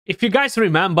If you guys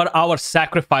remember our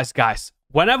sacrifice, guys,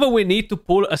 whenever we need to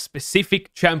pull a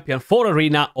specific champion for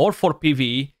arena or for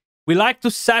PvE, we like to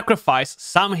sacrifice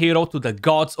some hero to the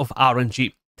gods of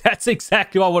RNG. That's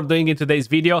exactly what we're doing in today's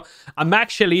video. I'm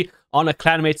actually on a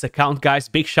clanmate's account, guys.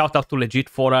 Big shout out to Legit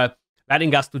for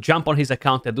letting us to jump on his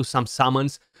account and do some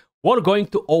summons. We're going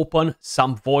to open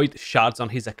some void shards on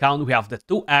his account. We have the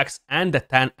 2x and the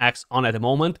 10x on at the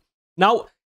moment. Now,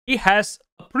 he has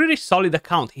a pretty solid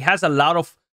account. He has a lot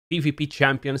of PvP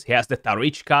champions. He has the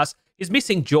Tarichkas. He's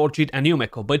missing Georgid and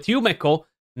Yumeko. But Yumeko,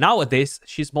 nowadays,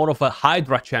 she's more of a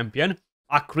Hydra champion.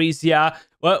 Akrisia,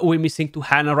 we're missing to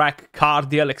Hanorach,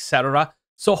 Cardiel, etc.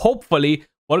 So hopefully,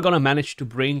 we're going to manage to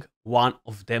bring one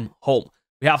of them home.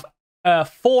 We have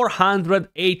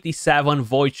 487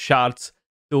 void shards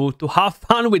to have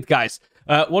fun with, guys.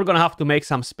 We're going to have to make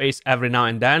some space every now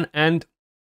and then. And,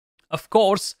 of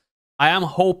course, I am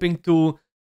hoping to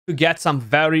get some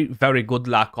very, very good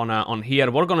luck on here.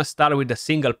 We're going to start with the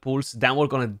single pulls. Then we're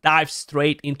going to dive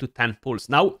straight into 10 pulls.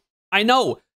 Now, I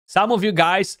know some of you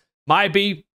guys might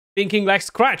be thinking like,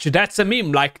 Skratch, that's a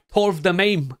meme, like Torv the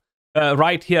meme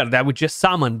right here that we just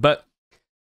summoned. But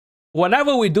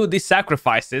whenever we do these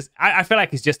sacrifices, I feel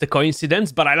like it's just a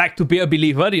coincidence, but I like to be a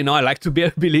believer, you know, I like to be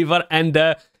a believer, and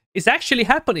it's actually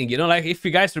happening, you know, like if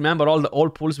you guys remember all the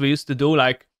old pulls we used to do,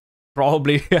 like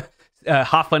probably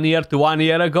half a year to 1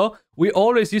 year ago, we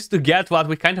always used to get what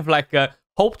we kind of like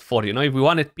hoped for, you know, if we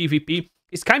wanted PvP.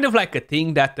 It's kind of like a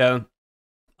thing that a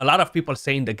lot of people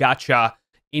say in the gacha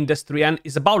industry, and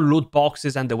it's about loot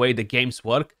boxes and the way the games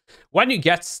work. When you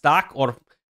get stuck or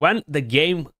when the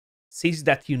game sees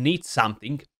that you need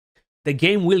something, the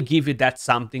game will give you that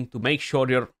something to make sure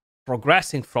you're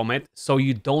progressing from it so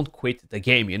you don't quit the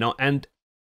game, you know. And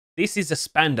this is a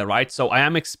spender, right? So I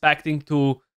am expecting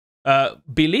to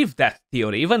believe that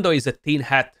theory, even though it's a tin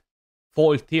hat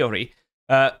foil theory.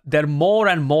 There are more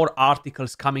and more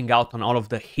articles coming out on all of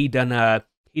the hidden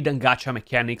gacha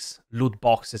mechanics, loot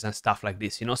boxes and stuff like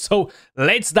this, you know. So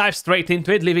let's dive straight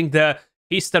into it, leaving the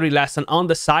history lesson on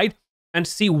the side and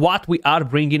see what we are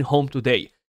bringing home today.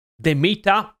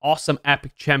 Demeter, awesome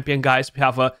epic champion, guys. We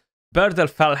have a Burdel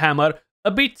Fellhammer,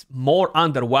 a bit more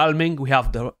underwhelming. We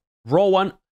have the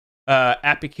Rowan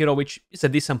epic hero, which is a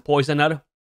decent poisoner.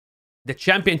 The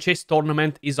Champion Chase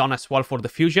tournament is on as well for the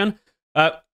fusion.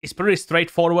 It's pretty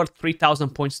straightforward, 3,000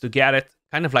 points to get it.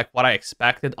 Kind of like what I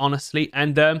expected, honestly.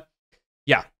 And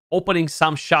yeah, opening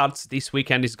some shards this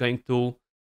weekend is going to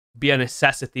be a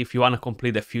necessity if you want to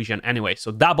complete the fusion anyway. So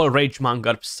double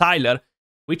Ragemonger, Psyler,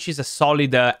 which is a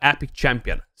solid epic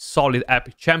champion. Solid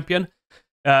epic champion.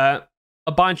 A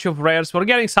bunch of rares. We're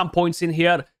getting some points in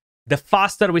here. The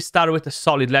faster we start with a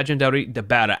solid legendary, the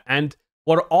better. And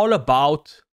we're all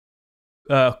about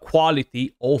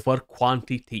quality over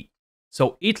quantity.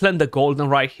 So Itlan the Golden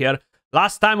right here.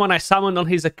 Last time when I summoned on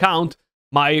his account,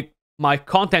 my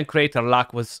content creator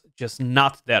luck was just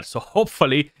not there. So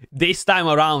hopefully this time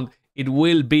around it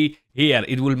will be here.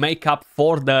 It will make up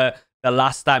for the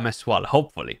last time as well,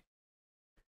 hopefully.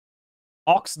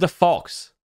 Ox the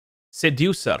Fox.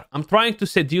 Seducer. I'm trying to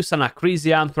seduce an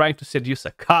Akrisia. I'm trying to seduce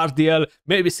a Cardiel.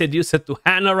 Maybe seduce it to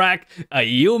Hanorach, a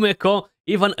Yumeko,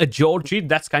 even a Georgid.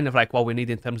 That's kind of like what we need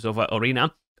in terms of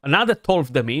arena. Another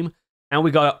Torv the meme. And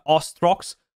we got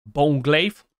Ostrox.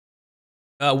 Boneglaive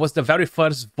was the very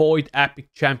first Void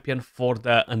epic champion for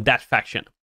the Undead faction.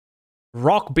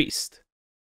 Rock Beast.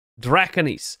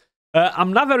 Draconis.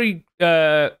 I'm not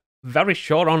very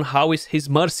sure on how is his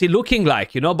Mercy looking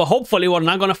like, you know, but hopefully we're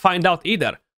not going to find out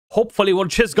either. Hopefully we're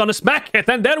just going to smack it,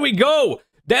 and there we go.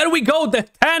 There we go, the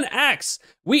 10x.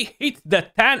 We hit the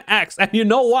 10x, and you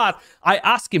know what? I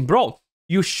asked him, bro,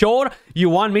 you sure you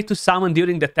want me to summon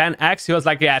during the 10x? He was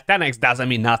like, yeah, 10x doesn't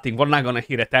mean nothing. We're not going to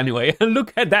hit it anyway. And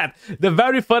look at that. The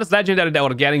very first legendary that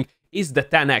we're getting is the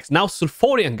 10x. Now,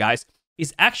 Sulfurion, guys,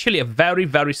 is actually a very,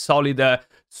 very solid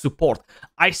support.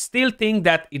 I still think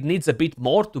that it needs a bit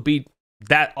more to be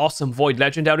that awesome Void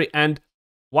legendary. And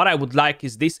what I would like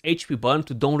is this HP burn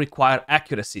to don't require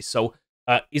accuracy. So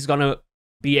it's going to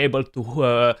be able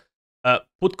to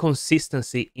put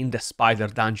consistency in the spider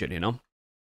dungeon, you know.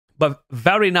 But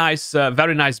very nice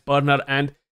burner,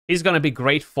 and he's going to be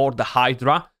great for the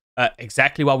Hydra.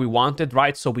 Exactly what we wanted,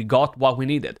 right? So we got what we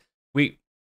needed. We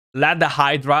let the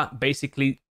Hydra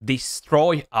basically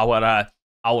destroy our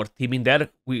team in there.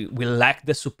 We lack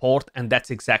the support, and that's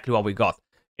exactly what we got.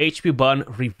 HP burn,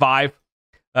 revive.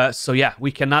 So yeah,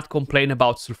 we cannot complain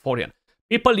about Sulfurion.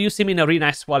 People use him in arena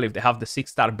as well if they have the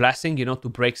 6-star blessing, you know, to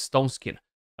break Stone Skin.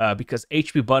 Because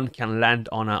HP burn can land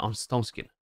on Stone Skin.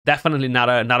 Definitely not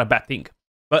a bad thing.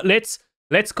 But let's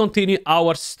continue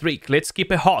our streak. Let's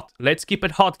keep it hot. Let's keep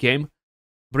it hot, game.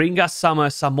 Bring us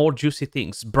some more juicy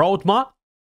things. Broadma.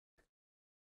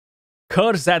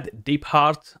 Cursed Deep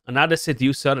Heart. Another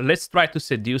Seducer. Let's try to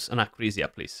seduce an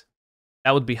Acrisia, please.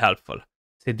 That would be helpful.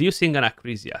 Seducing an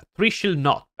Acrisia. 3 Shield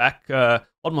Knot. Back,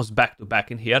 almost back to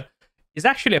back in here. Is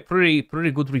actually a pretty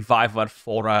good reviver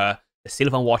for the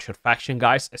Sylvan Watcher faction,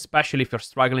 guys. Especially if you're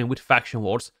struggling with faction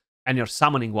wars and you're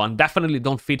summoning one. Definitely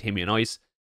don't feed him, you know. He's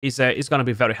going to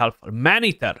be very helpful.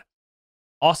 Man-Eater.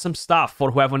 Awesome stuff for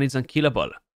whoever needs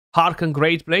Unkillable. Harken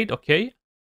Great Blade, okay.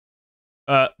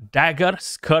 Dagger,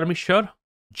 Skirmisher,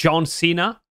 John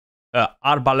Cena,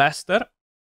 Arbalester.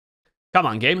 Come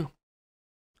on, game.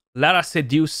 Let us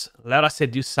seduce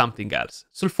something else.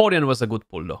 Sulfurion was a good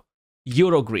pull, though.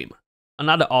 Eurogrim.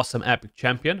 Another awesome epic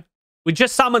champion. We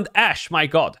just summoned Ash, my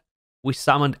god. We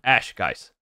summoned Ash,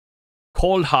 guys.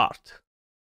 Cold Heart.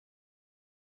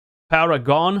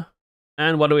 Paragon.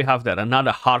 And what do we have there?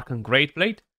 Another Harken Great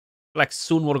Blade. Like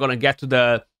soon we're gonna get to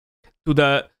that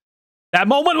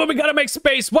moment when we gotta make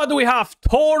space. What do we have?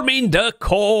 Tormin the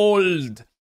Cold.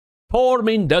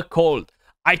 Tormin the Cold.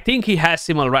 I think he has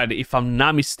him already, if I'm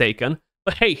not mistaken.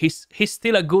 But hey, he's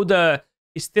still a good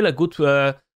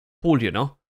pull, you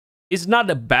know. He's not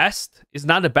the best. He's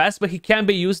not the best, but he can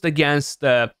be used against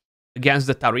the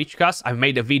Tarichkas. I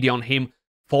made a video on him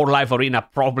for Live Arena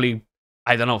probably,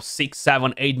 I don't know, 6,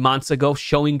 7, 8 months ago,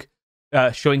 showing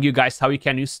you guys how you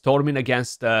can use Tormin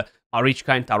against Marichka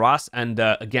and Taras and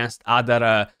against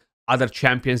other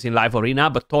champions in Live Arena.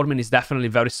 But Tormin is definitely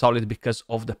very solid because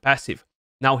of the passive.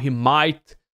 Now he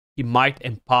might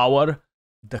empower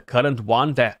the current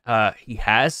one that he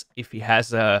has. If he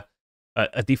has a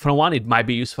different one, it might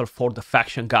be useful for the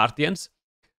faction guardians.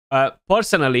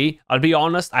 Personally, I'll be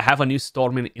honest, I haven't used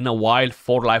Tormin in a while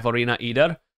for Live Arena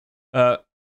either.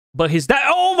 But he's that.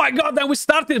 Oh my god, then we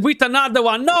started with another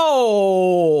one.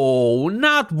 No,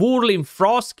 not Whirling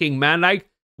Frost King, man. Like,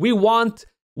 we want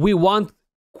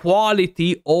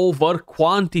quality over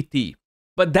quantity.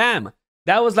 But damn,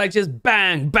 that was like just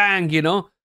bang, bang, you know?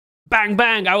 Bang,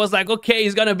 bang. I was like, okay,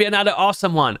 he's gonna be another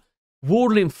awesome one.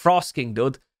 Whirling Frost King,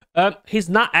 dude. He's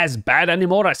not as bad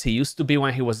anymore as he used to be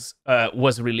when he was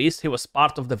released. He was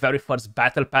part of the very first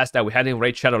battle pass that we had in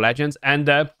Raid Shadow Legends.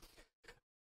 And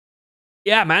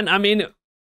yeah, man, I mean,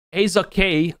 he's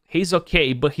okay,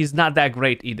 but he's not that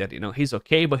great either, you know. He's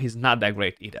okay, but he's not that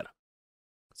great either.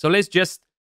 So let's just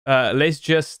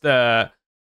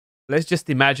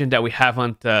imagine that we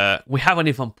haven't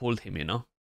even pulled him, you know.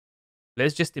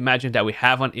 Let's just imagine that we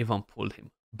haven't even pulled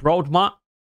him. Broadma.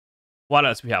 What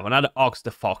else we have? Another Ox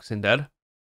the Fox in there.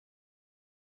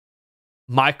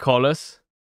 Mike Collis.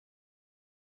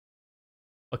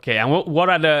 Okay, and what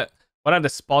are the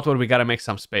spots where we gotta make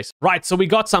some space? Right, so we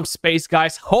got some space,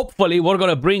 guys. Hopefully, we're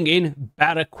gonna bring in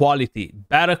better quality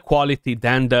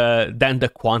than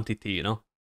the quantity, you know.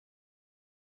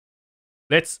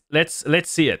 Let's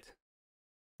see it.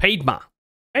 Padma.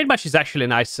 Padma is actually a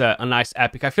nice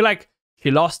epic. I feel like she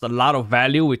lost a lot of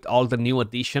value with all the new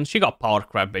additions. She got power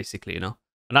crap, basically, you know.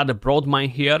 Another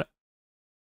Broadmine here.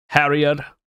 Harrier.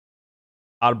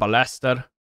 Arbalester.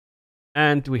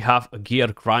 And we have a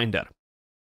Gear Grinder.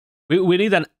 We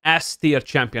need an S tier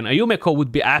champion. A Yumeko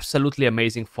would be absolutely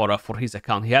amazing for his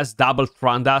account. He has double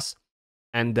Trandas.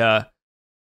 And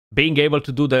being able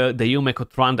to do the Yumeko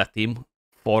Tranda team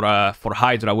for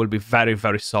Hydra will be very,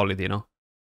 very solid, you know.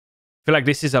 I feel like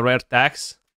this is a rare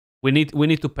tax. We need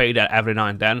to pay that every now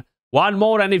and then. One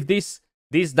more, and if this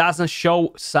doesn't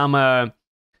show some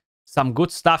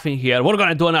good stuff in here, we're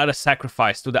gonna do another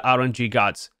sacrifice to the RNG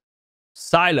gods.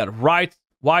 Sylar,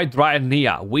 White Dryad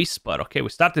Nia, Whisper. Okay, we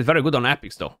started very good on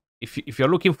epics though. If you're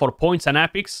looking for points and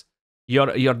epics,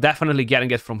 you're definitely getting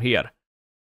it from here.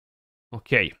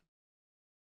 Okay.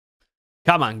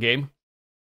 Come on, game.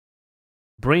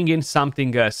 Bring in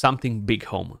something big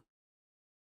home.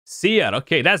 Seer,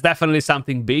 okay, that's definitely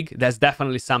something big. That's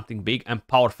definitely something big and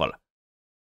powerful.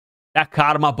 That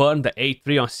Karma Burn, the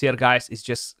 8-3 on Seer, guys, is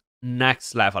just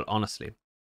next level, honestly.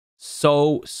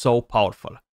 So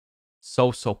powerful.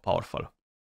 So powerful.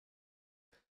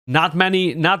 Not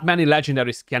many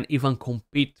legendaries can even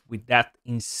compete with that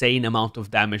insane amount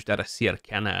of damage that a Seer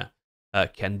can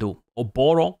do.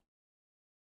 Oboro.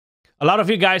 A lot of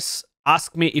you guys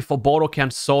ask me if Oboro can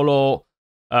solo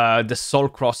the Soul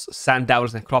Cross Sand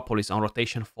Devil's Necropolis on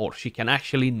rotation 4. She can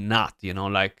actually not, you know,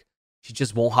 like, she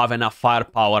just won't have enough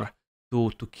firepower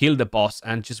to kill the boss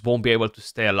and just won't be able to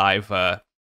stay alive,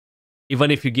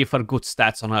 even if you give her good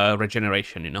stats on her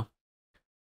regeneration, you know.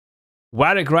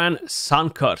 Warigran,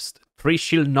 Suncursed, 3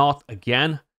 Shield Knot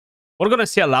again. We're gonna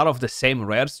see a lot of the same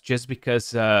rares just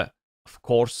because, of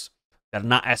course, there are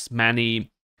not as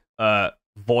many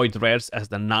void rares as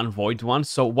the non-void ones.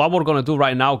 So what we're gonna do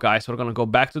right now, guys, we're gonna go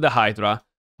back to the Hydra.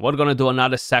 We're gonna do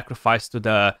another sacrifice to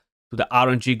the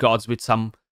RNG gods with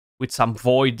some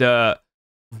void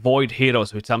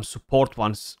heroes, with some support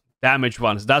ones, damage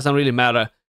ones. Doesn't really matter.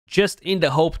 Just in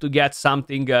the hope to get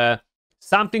something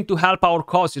something to help our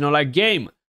cause. You know, like, game,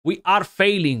 we are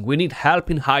failing. We need help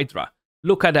in Hydra.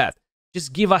 Look at that.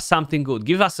 Just give us something good.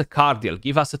 Give us a Cardiel.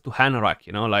 Give us a Tuhanarak,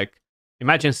 you know, like,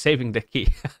 imagine saving the key.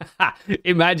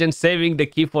 Imagine saving the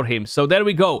key for him. So there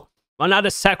we go. Another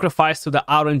sacrifice to the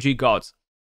RNG gods.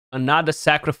 Another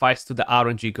sacrifice to the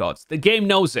RNG gods. The game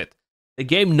knows it. The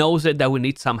game knows it that we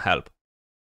need some help.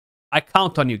 I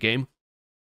count on you, game.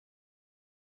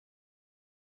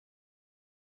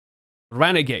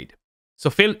 Renegade. So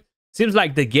Phil, seems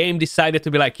like the game decided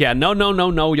to be like, yeah,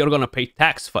 no, you're gonna pay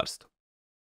tax first.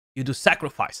 You do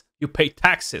sacrifice, you pay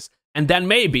taxes, and then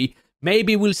maybe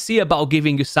we'll see about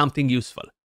giving you something useful.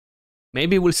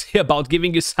 Maybe we'll see about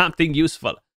giving you something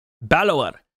useful.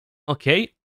 Bellower.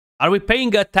 Okay. Are we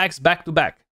paying a tax back to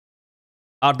back?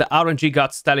 Are the RNG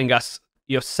gods telling us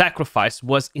your sacrifice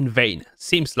was in vain?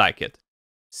 Seems like it.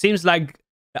 Seems like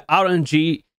the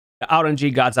RNG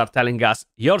gods are telling us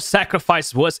your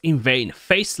sacrifice was in vain.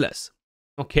 Faceless.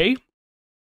 Okay.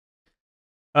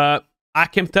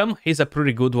 Akemptom, he's a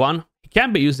pretty good one. He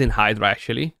can be used in Hydra,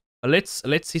 actually. Let's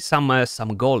see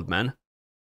some gold, man.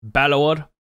 Bellower,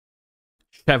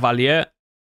 Chevalier,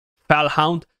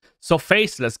 Fellhound. So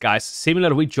Faceless, guys,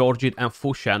 similar with Georgid and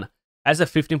Fushan, has a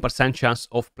 15% chance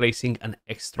of placing an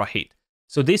extra hit.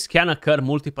 So this can occur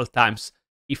multiple times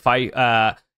if I'm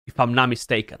not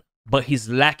mistaken. But he's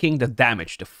lacking the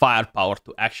damage, the firepower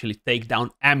to actually take down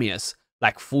Amias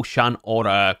like Fushan or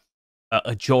a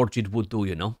Georgid would do,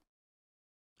 you know.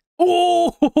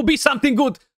 Oh, be something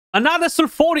good. Another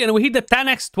Sulfurion. We hit the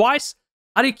 10x twice.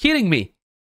 Are you kidding me?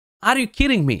 Are you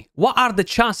kidding me? What are the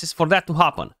chances for that to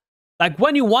happen? Like,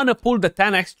 when you want to pull the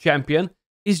 10x champion,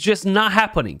 it's just not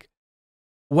happening.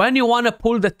 When you want to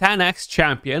pull the 10x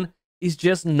champion, it's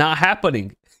just not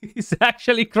happening. It's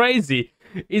actually crazy.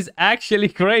 It's actually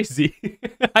crazy.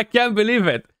 I can't believe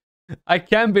it. I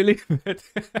can't believe it.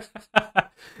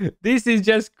 This is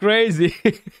just crazy.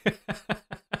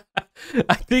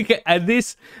 I think at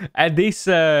this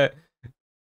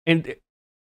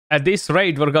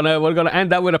rate we're gonna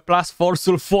end up with a +4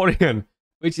 Sulfurion,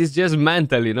 which is just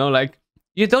mental, you know. Like,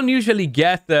 you don't usually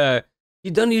get the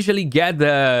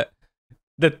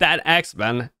 10x,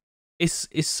 man.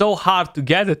 It's so hard to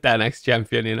get a 10x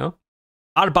champion, you know.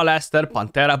 Arbalester,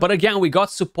 Pantera, but again, we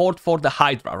got support for the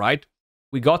Hydra, right?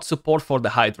 We got support for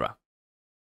the Hydra.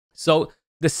 So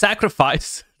the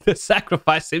sacrifice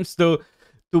seems to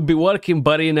be working,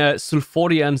 but in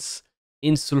Sulfurion's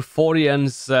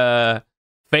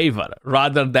favor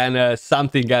rather than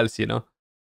something else, you know.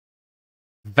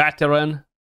 Veteran,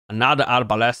 another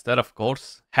Arbalester, of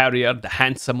course. Harrier, the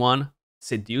handsome one.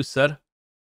 Seducer.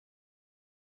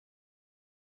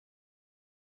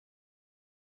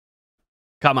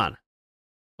 Come on.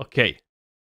 Okay.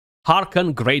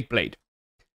 Harken, Great Blade.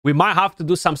 We might have to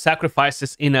do some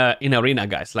sacrifices in arena,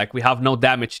 guys. Like, we have no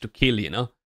damage to kill, you know.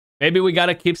 Maybe we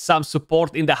gotta keep some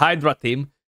support in the Hydra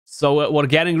team, so we're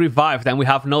getting revived and we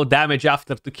have no damage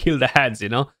after to kill the heads, you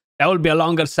know. That will be a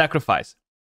longer sacrifice.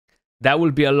 That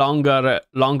will be a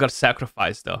longer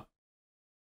sacrifice, though.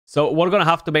 So we're gonna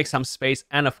have to make some space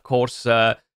and, of course,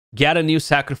 get a new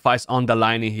sacrifice on the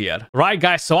line in here. Right,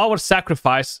 guys, so our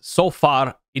sacrifice, so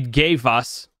far, it gave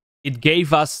us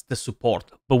the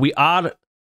support. But we are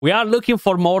looking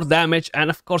for more damage, and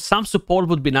of course, some support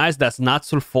would be nice that's not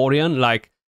Sulfurion,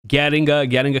 like getting a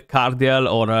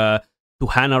Cardiel or a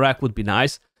Tuhanarak would be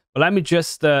nice. But let me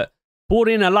just put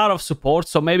in a lot of support,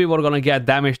 so maybe we're gonna get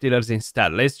damage dealers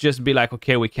instead. Let's just be like,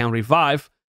 okay, we can revive,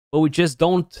 but we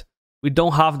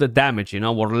don't have the damage, you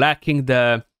know. We're lacking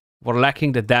the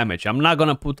damage. I'm not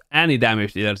gonna put any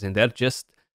damage dealers in there, just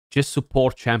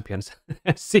support champions.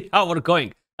 See how we're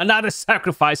going. Another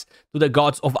sacrifice to the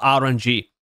gods of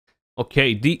RNG.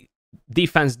 Okay,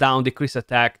 defense down, decrease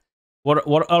attack. We're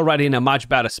already in a much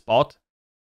better spot.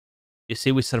 You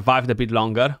see, we survived a bit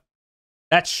longer.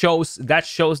 That shows that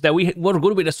we're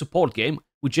good with the support game.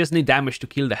 We just need damage to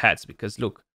kill the heads, because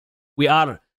look, we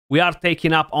are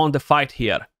taking up on the fight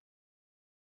here.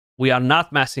 We are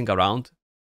not messing around,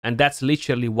 and that's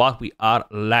literally what we are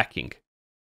lacking.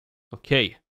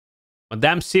 Okay,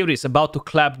 Madame Siri is about to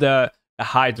clap the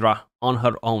Hydra on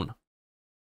her own.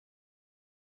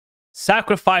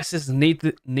 Sacrifices need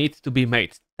to be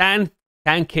made.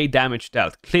 10k damage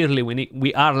dealt. Clearly,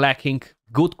 we are lacking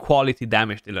good quality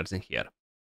damage dealers in here.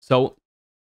 So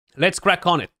let's crack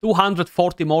on it.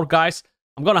 240 more, guys.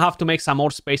 I'm gonna have to make some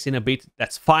more space in a bit.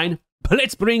 That's fine. But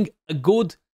let's bring a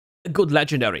good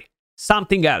legendary.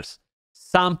 Something else.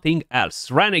 Something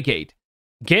else. Renegade.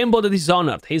 Gamebo the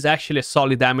Dishonored. He's actually a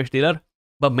solid damage dealer,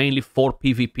 but mainly for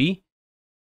PvP.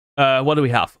 What do we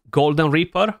have? Golden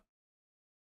Reaper.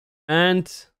 And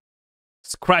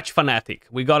Skratch Fanatic.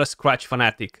 We got a Skratch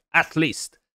Fanatic, at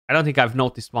least. I don't think I've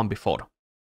noticed one before.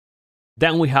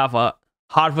 Then we have a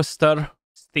Harvester,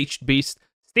 Stitched Beast.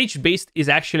 Stitched Beast is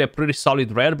actually a pretty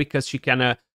solid rare because she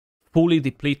can fully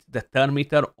deplete the turn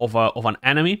meter of an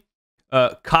enemy.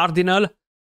 Cardinal,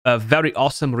 a very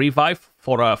awesome revive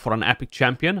for an epic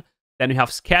champion. Then you have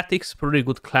Scatix, pretty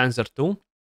good cleanser too.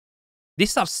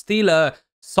 These are still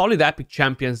solid epic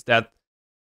champions that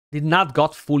did not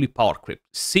got fully power creep.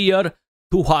 Seer,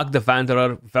 Tuhak the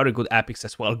Wanderer, very good epics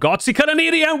as well. Godseeker and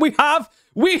Iri, and we have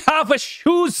a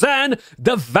Shuzan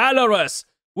the Valorous.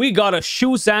 We got a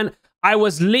Shuzan. I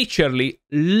was literally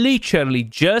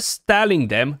just telling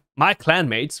them, my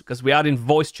clanmates, because we are in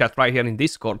voice chat right here in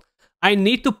Discord, I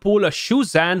need to pull a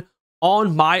Shuzan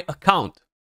on my account.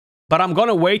 But I'm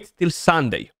gonna wait till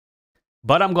Sunday.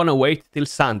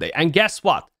 And guess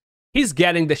what? He's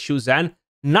getting the Shuzan,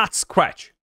 not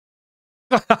Skratch.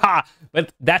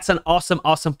 But that's an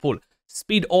awesome pull.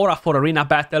 Speed Aura for arena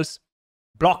battles.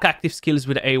 Block active skills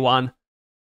with A1.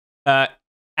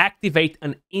 Activate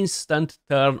an instant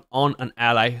turn on an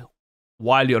ally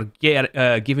while you're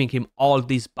giving him all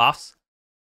these buffs.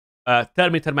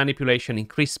 Turn meter manipulation,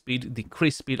 increase speed,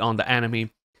 decrease speed on the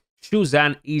enemy.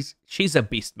 Shuzan she's a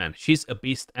beast, man. She's a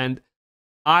beast, and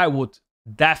I would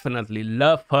definitely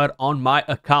love her on my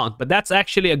account. But that's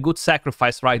actually a good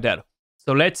sacrifice right there.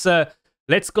 So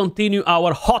let's continue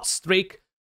our hot streak.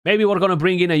 Maybe we're gonna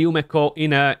bring in a Yumeko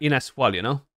in as well, you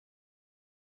know,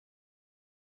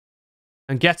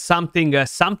 and get something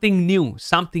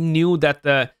new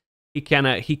that he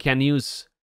can use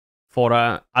for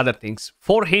other things.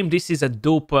 For him, this is a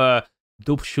dupe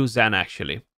Shuzan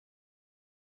actually.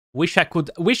 Wish I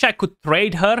could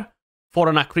trade her for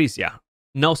an Acrisia.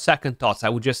 No second thoughts. I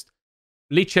would just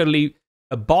literally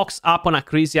box up on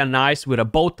Acrisia nice with a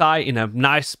bow tie in a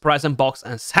nice present box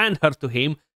and send her to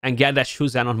him and get that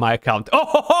Shuzan on my account.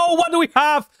 Oh, what do we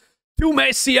have? Two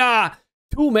Messia.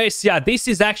 This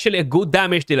is actually a good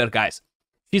damage dealer, guys.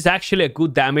 She's actually a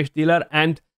good damage dealer,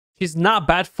 and she's not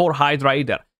bad for Hydra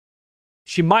either.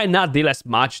 She might not deal as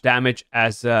much damage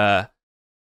as an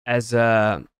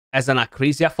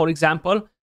Acrisia, for example,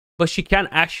 but she can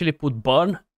actually put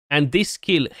burn, and this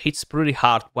skill hits pretty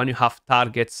hard when you have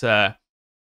targets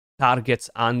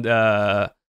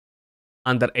under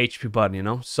HP burn, you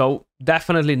know. So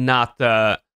definitely not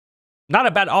a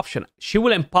bad option. She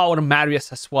will empower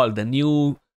Marius as well, the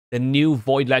new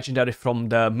Void legendary from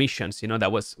the missions, you know,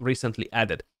 that was recently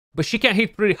added. But she can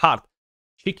hit pretty hard.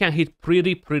 She can hit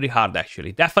pretty hard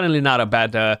actually. Definitely not a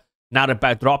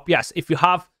bad drop. Yes, if you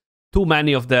have too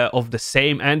many of the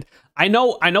same, and I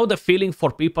know the feeling for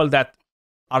people that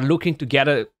are looking to get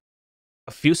a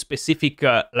few specific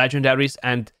legendaries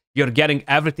and you're getting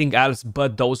everything else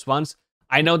but those ones.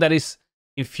 I know that is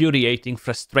infuriating,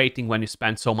 frustrating when you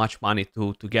spend so much money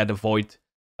to get the void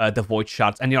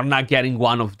shards and you're not getting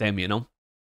one of them, you know.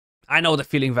 I know the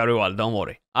feeling very well, don't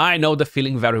worry. I know the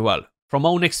feeling very well from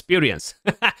own experience.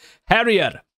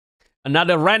 Harrier,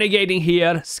 another renegading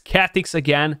here. Scatix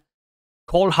again.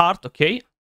 Cold Heart, okay.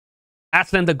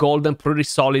 Atlan the Golden, pretty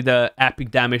solid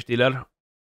epic damage dealer.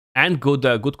 And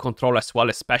good control as well,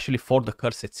 especially for the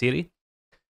Cursed City.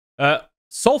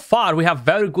 So far, we have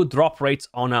very good drop rates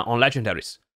on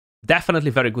legendaries.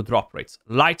 Definitely very good drop rates.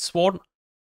 Lightsworn.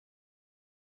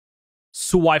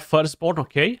 Suwai Firstborn,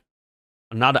 okay.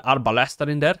 Another Arbalester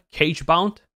in there.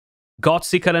 Cagebound.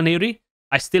 Godseeker and Iri.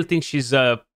 I still think she's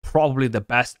probably the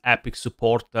best epic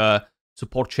support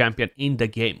champion in the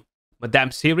game.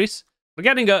 Madame Series. We're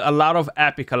getting a lot of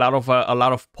epic, a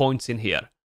lot of points in here.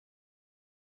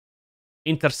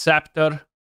 Interceptor.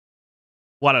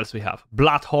 What else we have?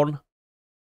 Bloodhorn.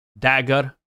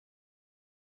 Dagger.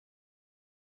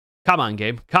 Come on,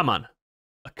 game. Come on.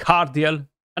 A Cardial.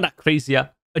 An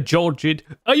Acrisia. A Georgid.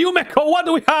 A Yumeko. What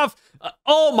do we have?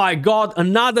 Oh my god.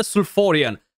 Another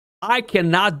Sulfurian. I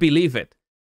cannot believe it.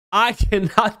 I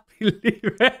cannot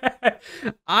believe it.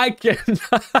 I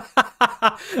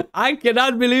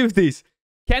cannot believe this.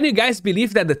 Can you guys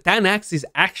believe that the 10x is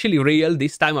actually real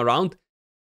this time around?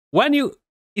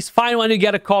 It's fine when you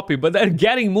get a copy, but then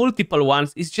getting multiple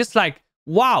ones is just like,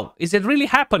 wow, is it really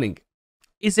happening?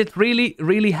 Is it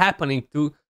really happening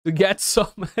to get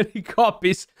so many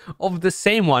copies of the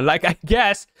same one? Like, I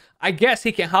guess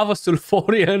he can have a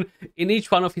Sulfurian in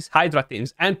each one of his Hydra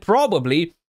teams, and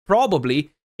probably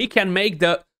he can make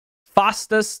the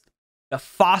the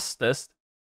fastest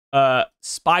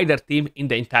spider team in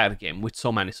the entire game with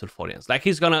so many Sulfurians. Like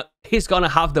he's gonna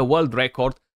have the world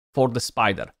record for the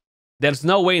spider. There's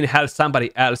no way in hell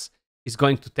somebody else is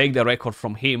going to take the record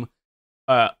from him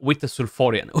with the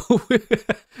Sulfurian.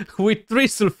 With 3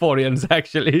 Sulfurians,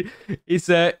 actually.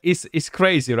 It's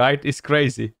crazy, right? It's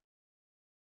crazy.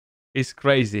 It's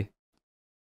crazy.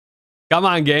 Come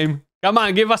on, game. Come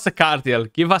on, give us a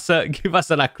Cardial. Give us an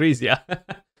Acrisia.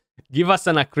 Give us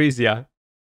an Acrisia.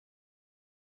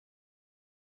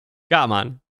 Come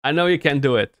on. I know you can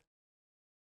do it.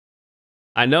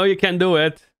 I know you can do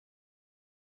it.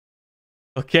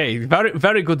 Okay,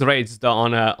 very good rates though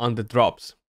on the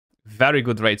drops. Very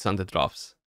good rates on the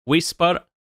drops. Whisper.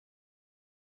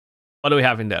 What do we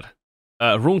have in there?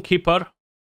 Runekeeper.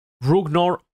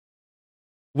 Rugnor.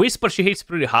 Whisper, she hits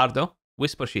pretty hard though.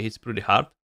 Whisper, she hits pretty hard.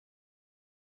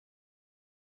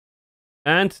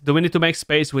 And do we need to make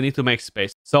space? We need to make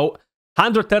space. So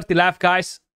 130 left,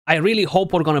 guys. I really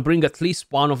hope we're gonna bring at least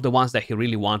one of the ones that he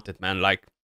really wanted, man. Like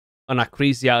an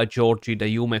Acrisia, a Georgie, the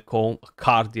Yumeko, a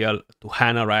Cardial, to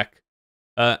Hanorek.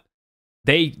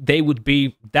 They would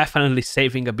be definitely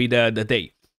saving a bit the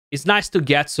day. It's nice to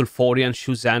get Sulfurian,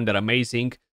 Shuzan, they're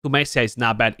amazing. Tumesia is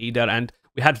not bad either, and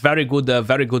we had very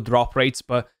good drop rates,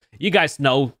 but you guys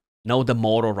know the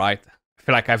motto, right? I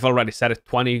feel like I've already said it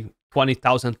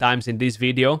 20,000 times in this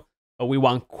video, but we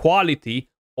want quality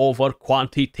over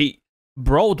quantity.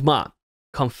 Broadman,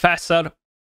 Confessor,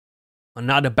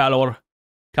 another Belor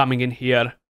coming in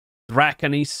here,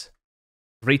 Draconis,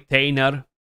 Retainer.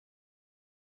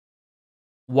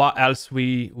 What else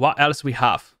we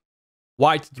have?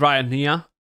 White Dryania,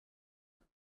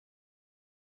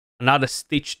 another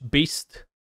Stitched Beast.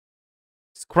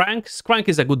 Skrank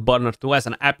is a good burner too as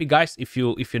an epic, guys, if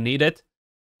you need it.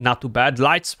 Not too bad.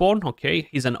 Lightsworn, okay,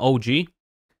 he's an OG.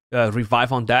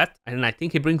 Revive on that, and I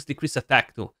think he brings decreased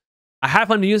attack too. I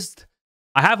haven't used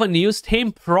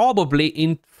him probably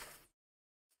in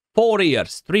 4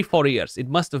 years, 3-4 years. It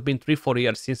must have been 3-4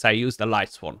 years since I used the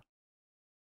Lightsworn,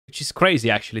 which is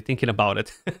crazy actually thinking about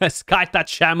it. Sky Touch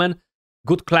Shaman,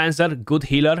 good cleanser, good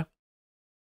healer.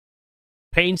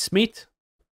 Painsmith.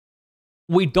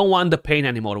 We don't want the pain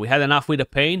anymore. We had enough with the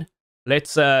pain.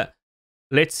 Let's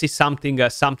see something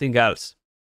else.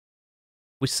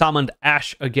 We summoned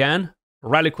Ash again.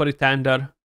 Reliquary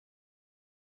Tender.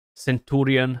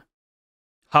 Centurion.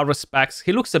 Harvest Packs.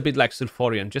 He looks a bit like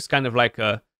Sulfurian, just kind of like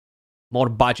a more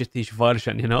budgetish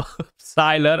version, you know.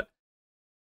 Sylar.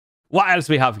 What else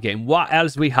we have, game? What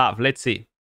else we have? Let's see.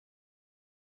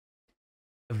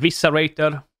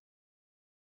 Viscerator.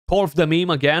 Korf the Meme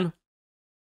again.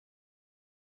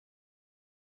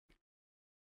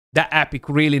 That epic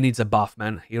really needs a buff,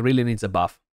 man. He really needs a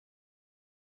buff.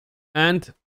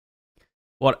 And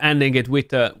we're ending it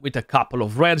with a couple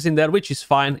of rares in there, which is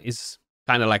fine. Is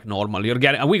kind of like normal. You're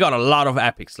getting, and we got a lot of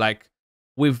epics. Like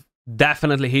we've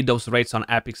definitely hit those rates on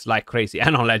epics like crazy,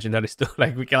 and on legendaries too.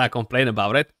 Like we cannot complain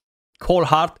about it. Cold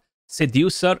Heart,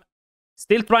 Seducer,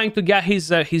 still trying to get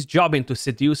his job in to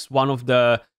seduce one of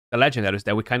the legendaries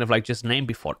that we kind of like just named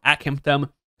before. Akemptom,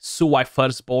 Suwai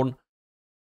Firstborn.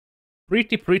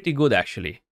 Pretty good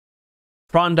actually.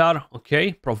 Frondar,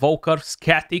 okay. Provoker,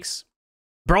 Scatix,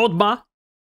 Broadma.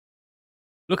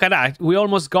 Look at that. We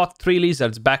almost got 3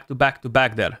 lizards back to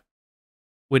back there.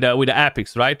 With the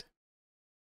epics, right?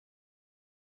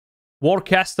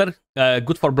 Warcaster,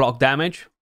 good for block damage.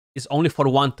 Is only for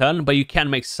 1 turn, but you can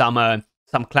make some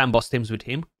clan boss teams with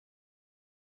him.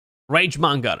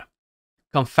 Ragemonger,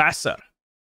 Confessor,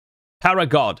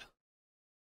 Paragod,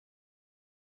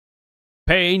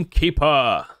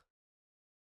 Painkeeper,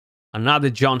 another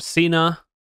John Cena,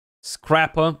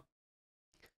 Scrapper.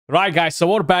 Right, guys, so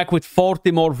we're back with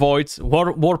 40 more voids.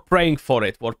 We're praying for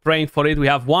it. We're praying for it. We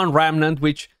have 1 remnant,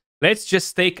 which let's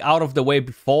just take out of the way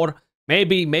before.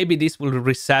 Maybe this will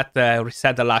reset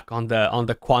the luck on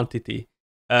the quantity,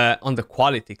 on the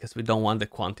quality, because we don't want the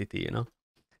quantity, you know.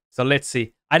 So let's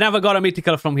see. I never got a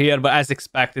mythical from here, but as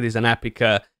expected, is an epic.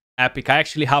 Epic. I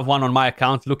actually have one on my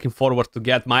account. Looking forward to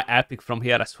get my epic from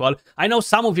here as well. I know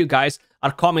some of you guys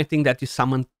are commenting that you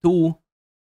summoned two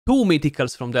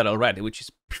mythicals from there already, which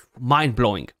is mind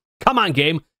blowing. Come on,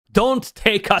 game. Don't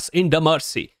take us in the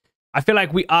mercy. I feel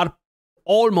like we are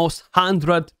almost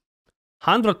 100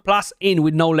 plus in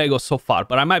with no Lego so far,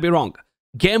 but I might be wrong.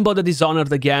 Gamebo the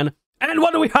Dishonored again. And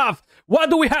what do we have? What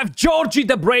do we have? Georgie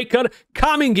the Breaker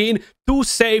coming in to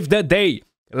save the day.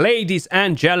 Ladies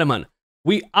and gentlemen,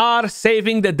 we are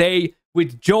saving the day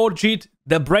with Georgie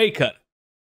the Breaker.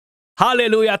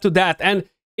 Hallelujah to that. And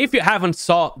if you haven't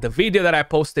saw the video that I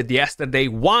posted yesterday,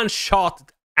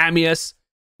 one-shot Amius,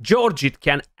 Georgit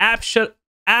can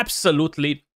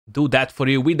absolutely do that for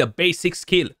you with a basic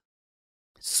skill.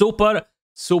 Super,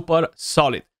 super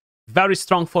solid. Very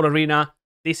strong for arena.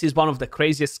 This is one of the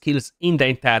craziest skills in the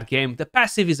entire game. The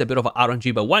passive is a bit of an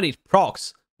RNG, but when it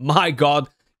procs, my god,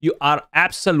 you are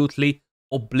absolutely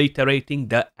obliterating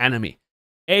the enemy.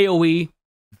 AoE,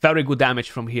 very good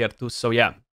damage from here too, so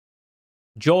yeah.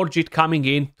 Georgit coming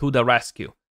in to the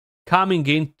rescue. Coming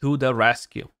in to the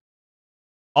rescue.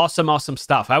 Awesome, awesome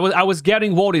stuff. I was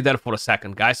getting worried there for a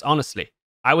second, guys, honestly.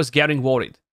 I was getting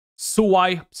worried.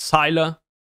 Suai, Syla,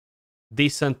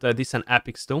 decent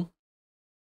epics too.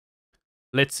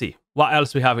 Let's see. What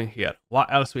else we have in here?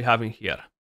 What else we have in here?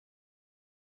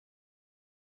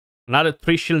 Another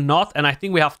Trishul Knot, and I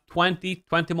think we have 20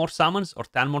 more summons or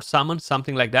 10 more summons,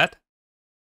 something like that.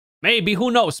 Maybe,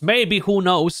 who knows? Maybe, who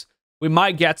knows? We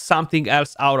might get something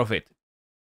else out of it.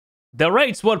 The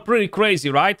raids were pretty crazy,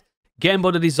 right?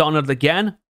 Gamebo the Dishonored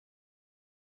again.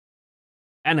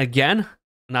 And again,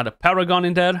 another Paragon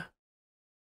in there.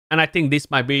 And I think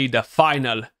this might be the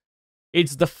final.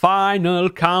 It's the final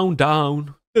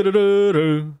countdown.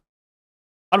 Are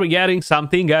we getting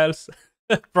something else?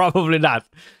 Probably not.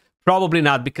 Probably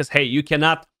not, because hey, you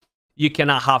cannot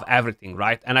have everything,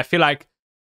 right? And I feel like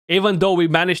even though we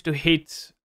managed to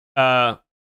hit a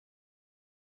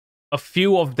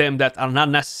few of them that are not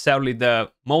necessarily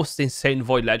the most insane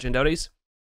Void legendaries,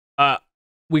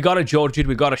 we got a Georgit,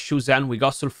 we got a Shuzan, we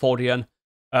got Sulfurion.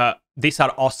 These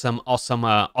are awesome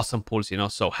pulls, you know.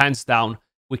 So hands down,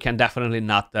 we can definitely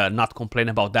not complain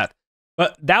about that.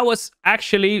 But that was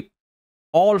actually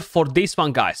all for this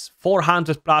one, guys.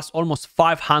 400 plus, almost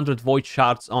 500 Void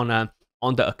shards on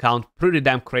the account. Pretty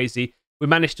damn crazy. We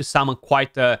managed to summon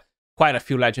quite a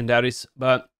few legendaries.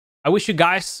 But I wish you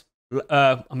guys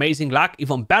amazing luck,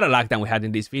 even better luck than we had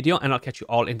in this video, and I'll catch you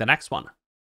all in the next one.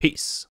 Peace.